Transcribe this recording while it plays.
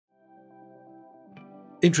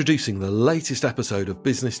Introducing the latest episode of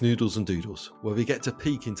Business Noodles and Doodles, where we get to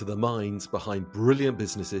peek into the minds behind brilliant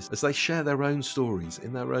businesses as they share their own stories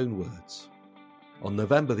in their own words. On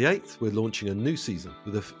November the 8th, we're launching a new season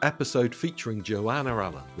with an episode featuring Joanna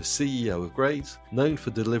Allen, the CEO of Graze, known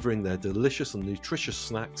for delivering their delicious and nutritious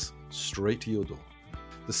snacks straight to your door.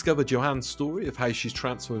 Discover Joanne's story of how she's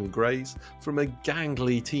transforming Graze from a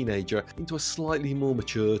gangly teenager into a slightly more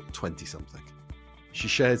mature 20-something. She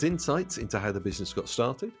shares insights into how the business got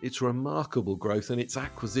started, its remarkable growth and its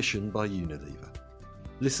acquisition by Unilever.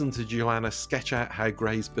 Listen to Joanna sketch out how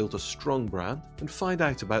Graze built a strong brand and find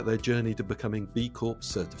out about their journey to becoming B Corp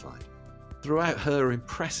certified. Throughout her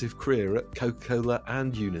impressive career at Coca-Cola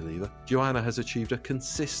and Unilever, Joanna has achieved a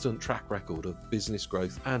consistent track record of business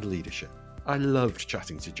growth and leadership. I loved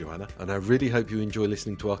chatting to Joanna, and I really hope you enjoy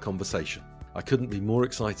listening to our conversation. I couldn't be more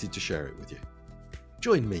excited to share it with you.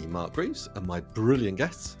 Join me, Mark Greaves, and my brilliant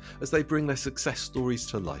guests as they bring their success stories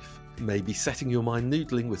to life, maybe setting your mind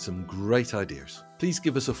noodling with some great ideas. Please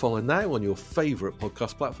give us a follow now on your favourite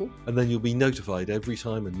podcast platform, and then you'll be notified every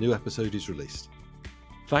time a new episode is released.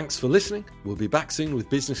 Thanks for listening. We'll be back soon with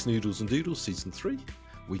Business Noodles and Doodles Season 3.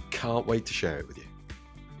 We can't wait to share it with you.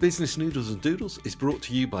 Business Noodles and Doodles is brought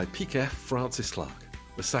to you by PKF Francis Clark,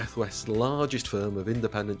 the Southwest's largest firm of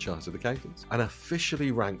independent chartered accountants, and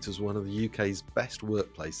officially ranked as one of the UK's best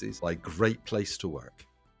workplaces by Great Place to Work.